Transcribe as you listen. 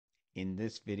In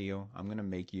this video, I'm going to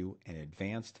make you an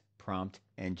advanced prompt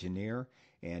engineer.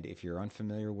 And if you're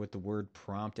unfamiliar with the word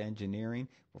prompt engineering,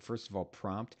 well, first of all,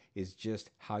 prompt is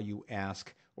just how you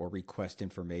ask or request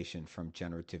information from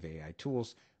generative AI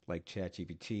tools like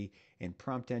ChatGPT. And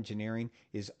prompt engineering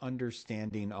is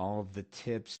understanding all of the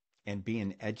tips and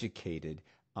being educated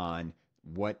on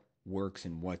what works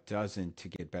and what doesn't to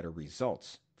get better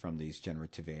results from these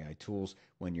generative AI tools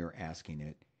when you're asking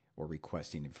it or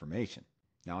requesting information.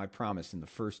 Now, I promise in the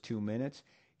first 2 minutes,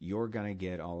 you're going to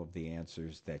get all of the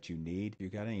answers that you need. If you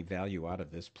got any value out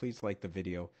of this, please like the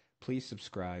video, please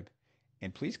subscribe,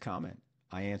 and please comment.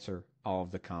 I answer all of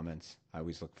the comments. I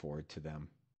always look forward to them.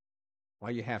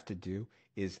 All you have to do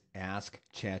is ask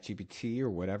ChatGPT or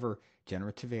whatever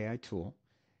generative AI tool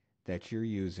that you're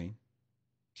using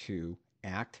to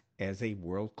act as a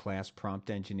world-class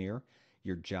prompt engineer.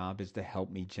 Your job is to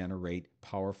help me generate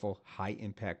powerful,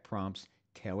 high-impact prompts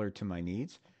tailored to my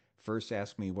needs. First,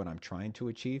 ask me what I'm trying to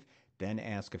achieve, then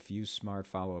ask a few smart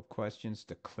follow-up questions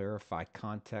to clarify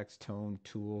context, tone,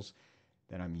 tools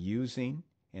that I'm using,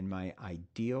 and my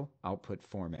ideal output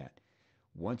format.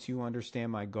 Once you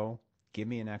understand my goal, give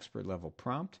me an expert level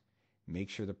prompt. Make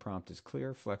sure the prompt is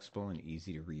clear, flexible, and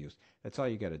easy to reuse. That's all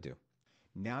you got to do.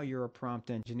 Now you're a prompt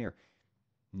engineer.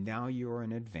 Now you're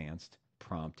an advanced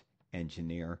prompt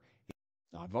engineer.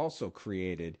 I've also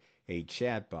created a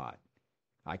chatbot.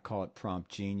 I call it Prompt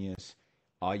Genius.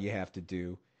 All you have to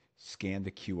do, scan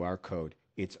the QR code.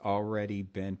 It's already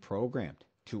been programmed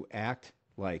to act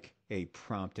like a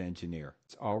prompt engineer.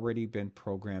 It's already been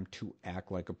programmed to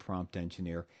act like a prompt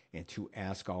engineer and to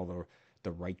ask all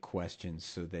the right questions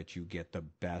so that you get the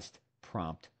best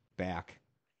prompt back.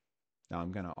 Now,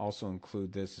 I'm going to also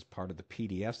include this as part of the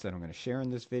PDFs that I'm going to share in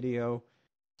this video.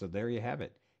 So there you have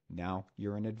it. Now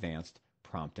you're an advanced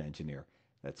prompt engineer.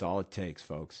 That's all it takes,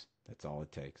 folks. That's all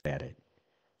it takes. At it.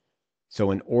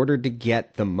 So in order to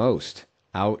get the most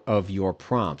out of your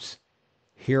prompts,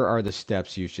 here are the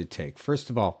steps you should take. First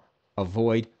of all,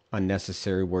 avoid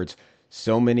unnecessary words.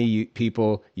 So many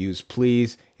people use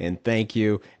please and thank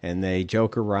you, and they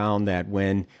joke around that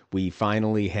when we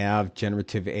finally have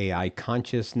generative AI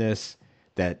consciousness,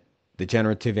 that the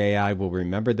generative AI will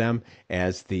remember them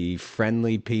as the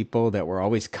friendly people that were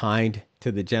always kind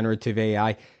to the generative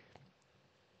AI.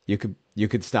 You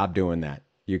could stop doing that.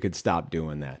 You could stop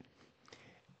doing that.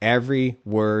 Every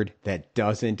word that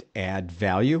doesn't add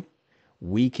value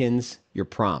weakens your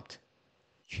prompt.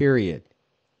 Period.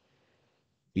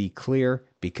 Be clear,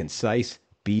 be concise,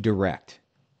 be direct.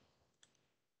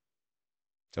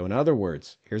 So in other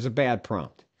words, here's a bad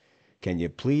prompt. Can you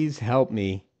please help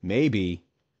me maybe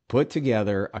put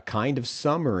together a kind of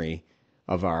summary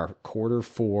of our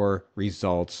Q4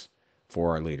 results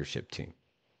for our leadership team?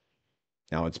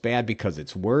 Now, it's bad because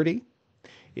it's wordy,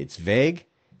 it's vague,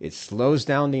 it slows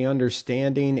down the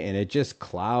understanding, and it just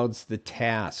clouds the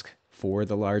task for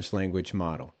the large language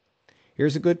model.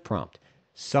 Here's a good prompt.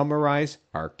 Summarize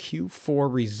our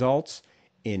Q4 results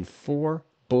in 4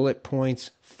 bullet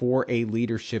points for a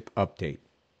leadership update.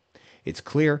 It's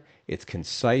clear, it's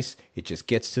concise, it just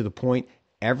gets to the point.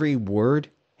 Every word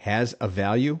has a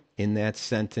value in that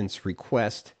sentence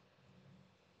request.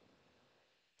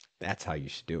 That's how you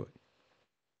should do it.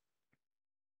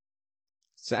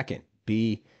 Second,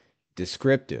 be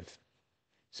descriptive.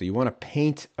 So you want to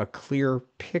paint a clear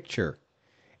picture,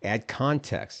 add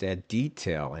context, add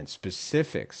detail and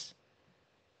specifics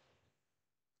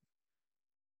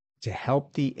to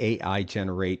help the AI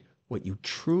generate what you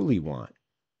truly want.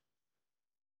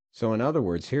 So in other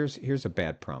words, here's a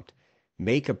bad prompt.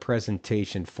 Make a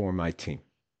presentation for my team.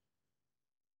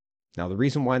 Now the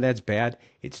reason why that's bad,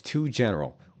 it's too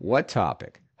general. What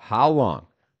topic? How long?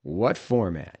 What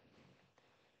format?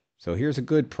 So here's a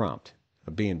good prompt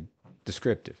of being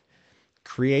descriptive.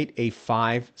 Create a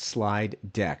 5-slide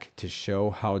deck to show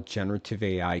how generative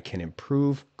AI can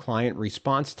improve client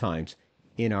response times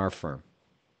in our firm.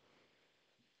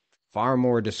 Far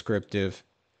more descriptive,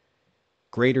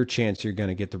 greater chance you're going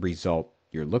to get the result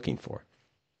you're looking for.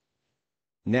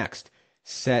 Next,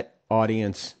 set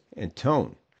audience and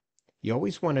tone. You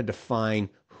always want to define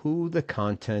who the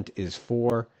content is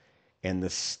for and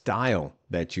the style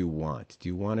that you want. Do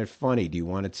you want it funny? Do you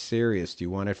want it serious? Do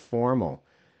you want it formal?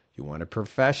 Do you want it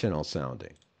professional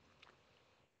sounding?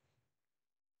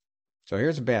 So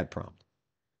here's a bad prompt.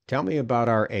 Tell me about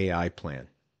our AI plan.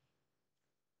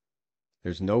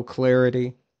 There's no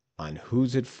clarity on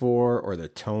who's it for or the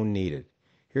tone needed.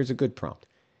 Here's a good prompt.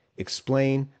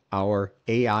 Explain our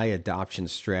AI adoption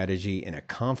strategy in a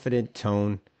confident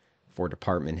tone for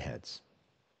department heads.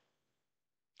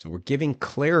 So we're giving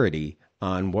clarity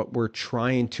on what we're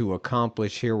trying to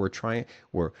accomplish here.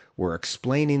 We're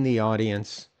explaining the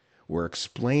audience, we're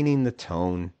explaining the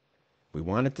tone. We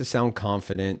want it to sound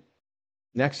confident.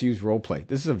 Next, use role play.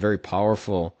 This is a very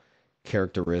powerful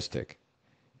characteristic.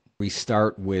 We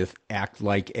start with act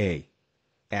like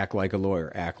act like a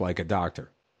lawyer, act like a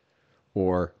doctor,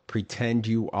 or pretend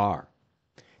you are,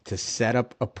 to set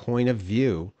up a point of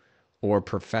view or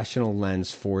professional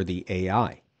lens for the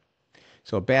AI.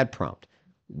 So, a bad prompt: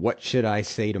 what should I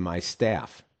say to my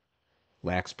staff?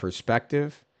 Lacks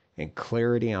perspective and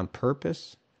clarity on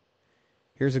purpose.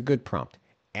 Here's a good prompt: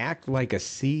 act like a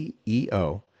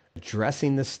CEO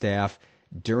addressing the staff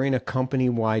during a company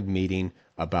wide meeting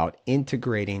about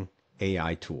integrating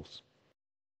AI tools.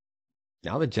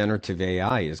 Now, the generative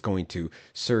AI is going to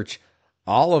search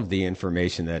all of the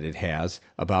information that it has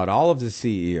about all of the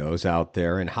CEOs out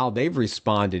there and how they've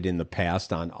responded in the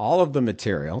past on all of the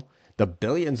material, the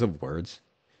billions of words,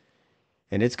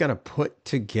 and it's going to put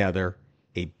together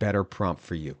a better prompt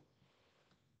for you.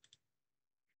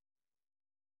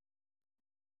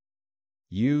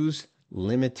 Use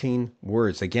limiting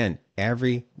words. Again,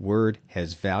 every word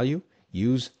has value.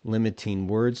 Use limiting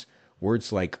words.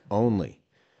 Words like only,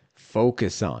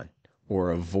 focus on,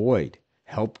 or avoid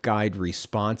help guide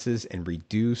responses and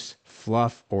reduce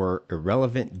fluff or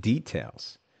irrelevant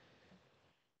details.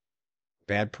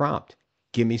 Bad prompt: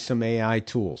 give me some AI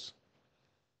tools.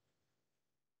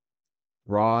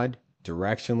 Broad,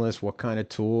 directionless, what kind of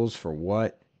tools for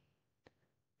what?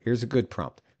 Here's a good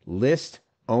prompt: list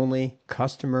only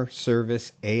customer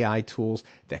service AI tools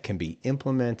that can be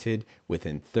implemented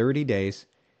within 30 days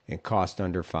and cost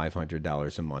under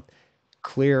 $500 a month.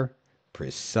 Clear,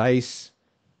 precise.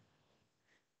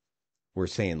 We're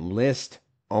saying list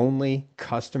only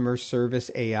customer service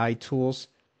AI tools.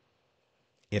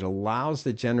 It allows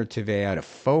the generative AI to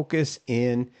focus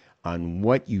in on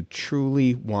what you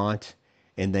truly want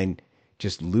and then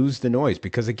just lose the noise.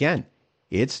 Because again,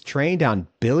 it's trained on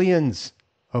billions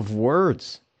of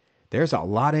words. There's a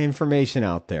lot of information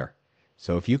out there.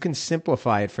 So if you can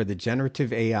simplify it for the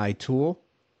generative AI tool,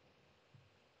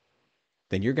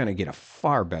 then you're going to get a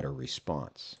far better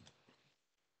response.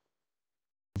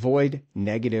 Avoid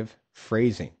negative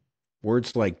phrasing.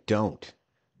 Words like don't,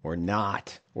 or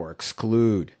not, or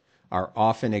exclude are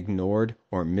often ignored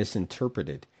or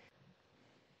misinterpreted.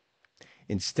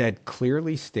 Instead,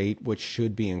 clearly state what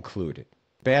should be included.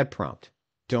 Bad prompt: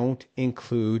 don't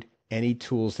include any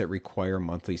tools that require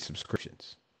monthly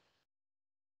subscriptions.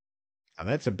 Now,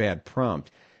 that's a bad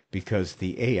prompt because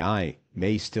the AI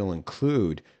may still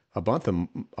include a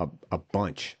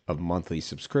bunch of monthly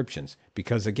subscriptions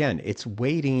because, again, it's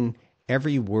weighting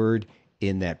every word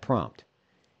in that prompt.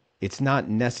 It's not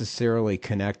necessarily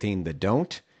connecting the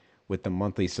don't with the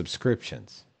monthly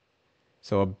subscriptions.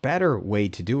 So a better way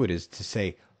to do it is to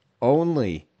say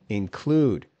only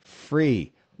include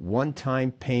free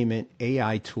one-time payment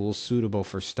AI tools suitable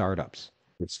for startups.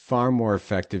 It's far more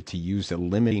effective to use a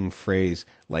limiting phrase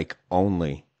like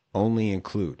only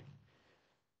include.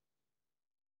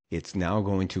 It's now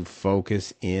going to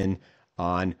focus in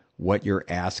on what you're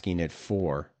asking it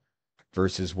for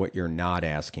versus what you're not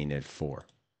asking it for.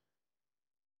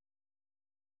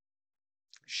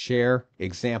 Share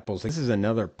examples. This is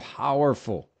another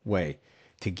powerful way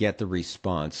to get the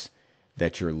response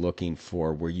that you're looking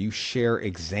for, where you share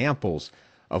examples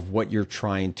of what you're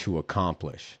trying to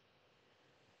accomplish.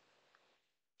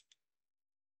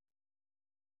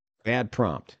 Bad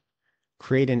prompt: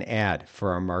 create an ad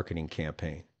for our marketing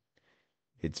campaign.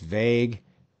 It's vague.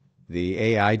 The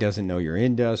AI doesn't know your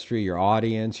industry, your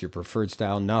audience, your preferred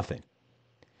style, nothing.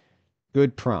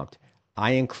 Good prompt: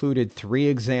 I included 3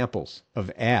 examples of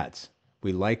ads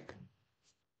we'd like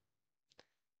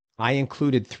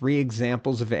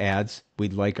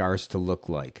ours to look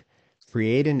like.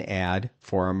 Create an ad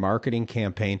for our marketing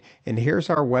campaign, and here's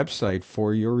our website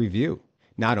for your review.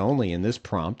 Not only in this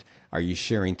prompt are you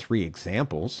sharing 3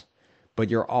 examples, but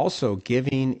you're also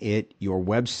giving it your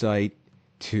website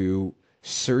to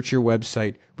search your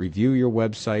website, review your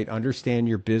website, understand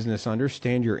your business,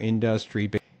 understand your industry,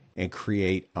 and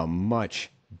create a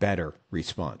much better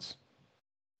response.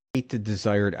 The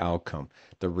desired outcome,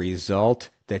 the result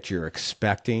that you're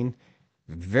expecting.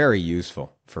 Very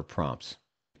useful for prompts.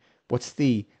 What's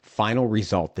the final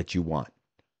result that you want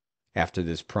after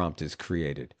this prompt is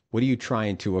created? What are you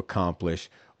trying to accomplish?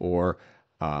 Or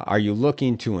are you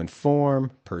looking to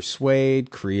inform,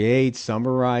 persuade, create,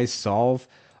 summarize, solve?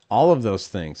 All of those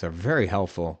things are very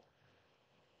helpful.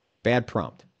 Bad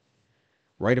prompt: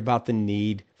 write about the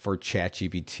need for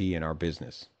ChatGPT in our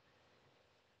business.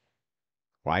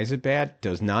 Why is it bad?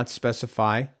 Does not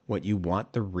specify what you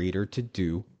want the reader to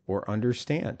do or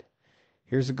understand.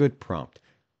 Here's a good prompt.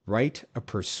 Write a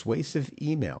persuasive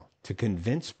email to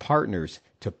convince partners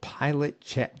to pilot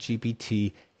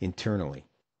ChatGPT internally.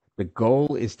 The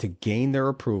goal is to gain their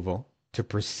approval to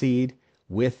proceed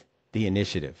with the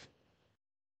initiative.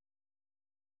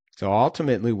 So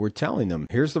ultimately, we're telling them,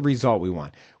 here's the result we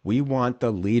want. We want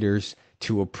the leaders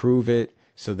to approve it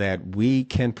so that we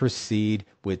can proceed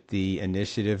with the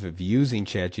initiative of using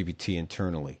ChatGPT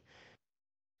internally.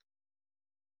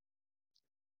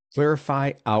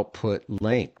 Clarify output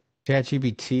length.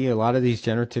 ChatGPT, a lot of these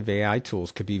generative AI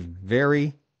tools could be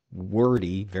very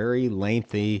wordy, very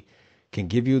lengthy, can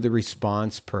give you the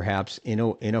response perhaps in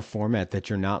a format that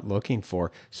you're not looking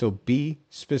for. So be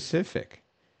specific.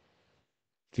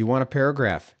 If you want a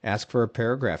paragraph, ask for a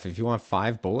paragraph. If you want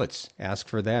 5 bullets, ask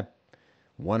for that.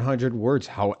 100 words,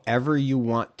 however you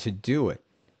want to do it.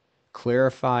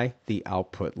 Clarify the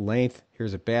output length.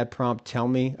 Here's a bad prompt. Tell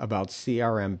me about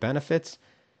CRM benefits.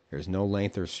 There's no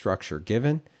length or structure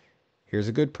given. Here's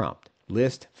a good prompt.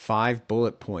 List 5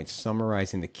 bullet points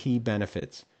summarizing the key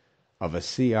benefits of a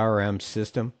CRM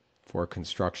system for a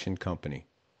construction company.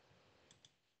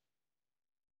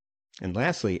 And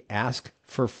lastly, ask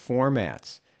for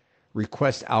formats.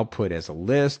 Request output as a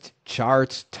list,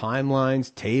 charts,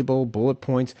 timelines, table, bullet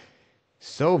points.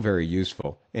 So very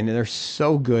useful. And they're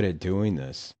so good at doing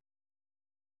this.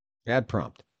 Add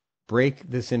prompt. Break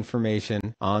this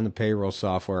information on the payroll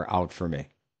software out for me.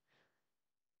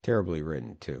 Terribly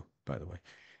written too, by the way.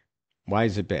 Why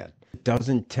is it bad? It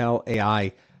doesn't tell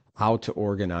AI how to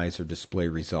organize or display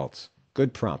results.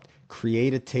 Good prompt.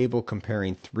 Create a table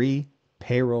comparing 3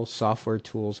 payroll software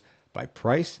tools by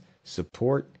price,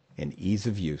 support, and ease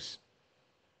of use.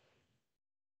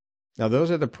 Now,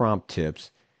 those are the prompt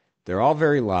tips. They're all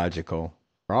very logical.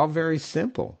 They're all very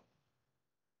simple.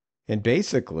 And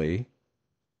basically,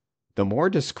 the more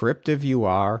descriptive you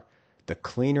are, the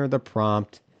cleaner the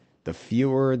prompt, the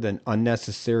fewer the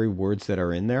unnecessary words that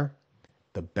are in there,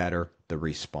 the better the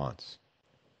response.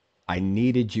 I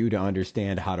needed you to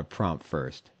understand how to prompt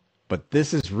first, but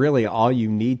this is really all you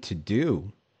need to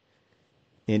do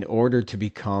in order to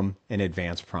become an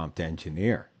advanced prompt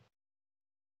engineer.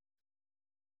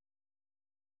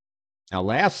 Now,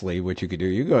 lastly, what you could do,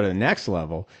 you go to the next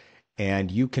level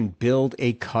and you can build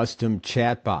a custom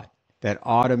chatbot that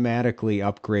automatically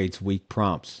upgrades weak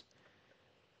prompts.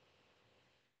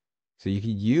 So you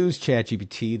can use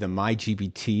ChatGPT, the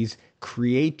MyGPTs,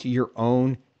 create your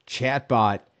own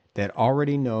chatbot that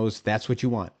already knows that's what you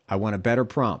want. I want a better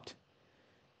prompt.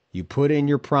 You put in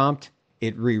your prompt,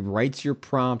 it rewrites your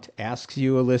prompt, asks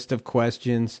you a list of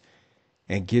questions,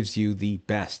 and gives you the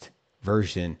best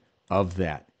version of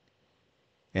that.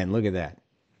 And look at that.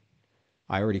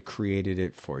 I already created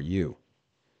it for you.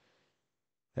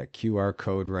 That QR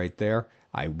code right there.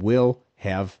 I will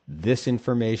have this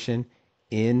information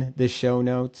in the show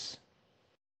notes.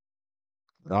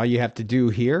 All you have to do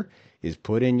here is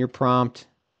put in your prompt.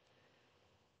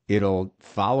 It'll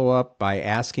follow up by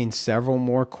asking several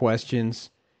more questions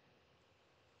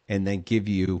and then give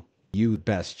you the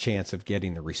best chance of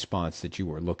getting the response that you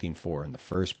were looking for in the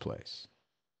first place.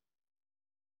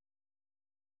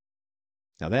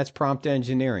 Now that's prompt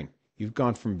engineering. You've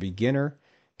gone from beginner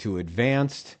to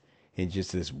advanced in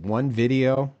just this one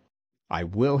video. I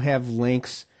will have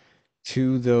links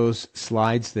to those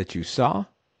slides that you saw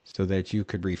so that you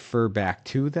could refer back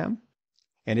to them.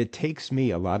 And it takes me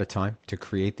a lot of time to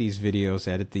create these videos,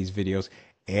 edit these videos,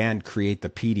 and create the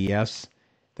PDFs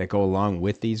that go along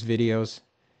with these videos.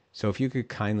 So if you could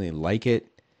kindly like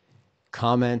it,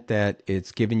 comment that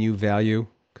it's given you value,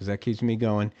 because that keeps me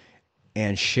going,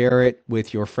 and share it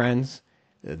with your friends,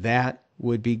 that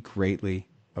would be greatly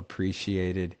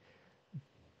appreciated.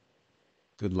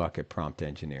 Good luck at prompt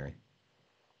engineering.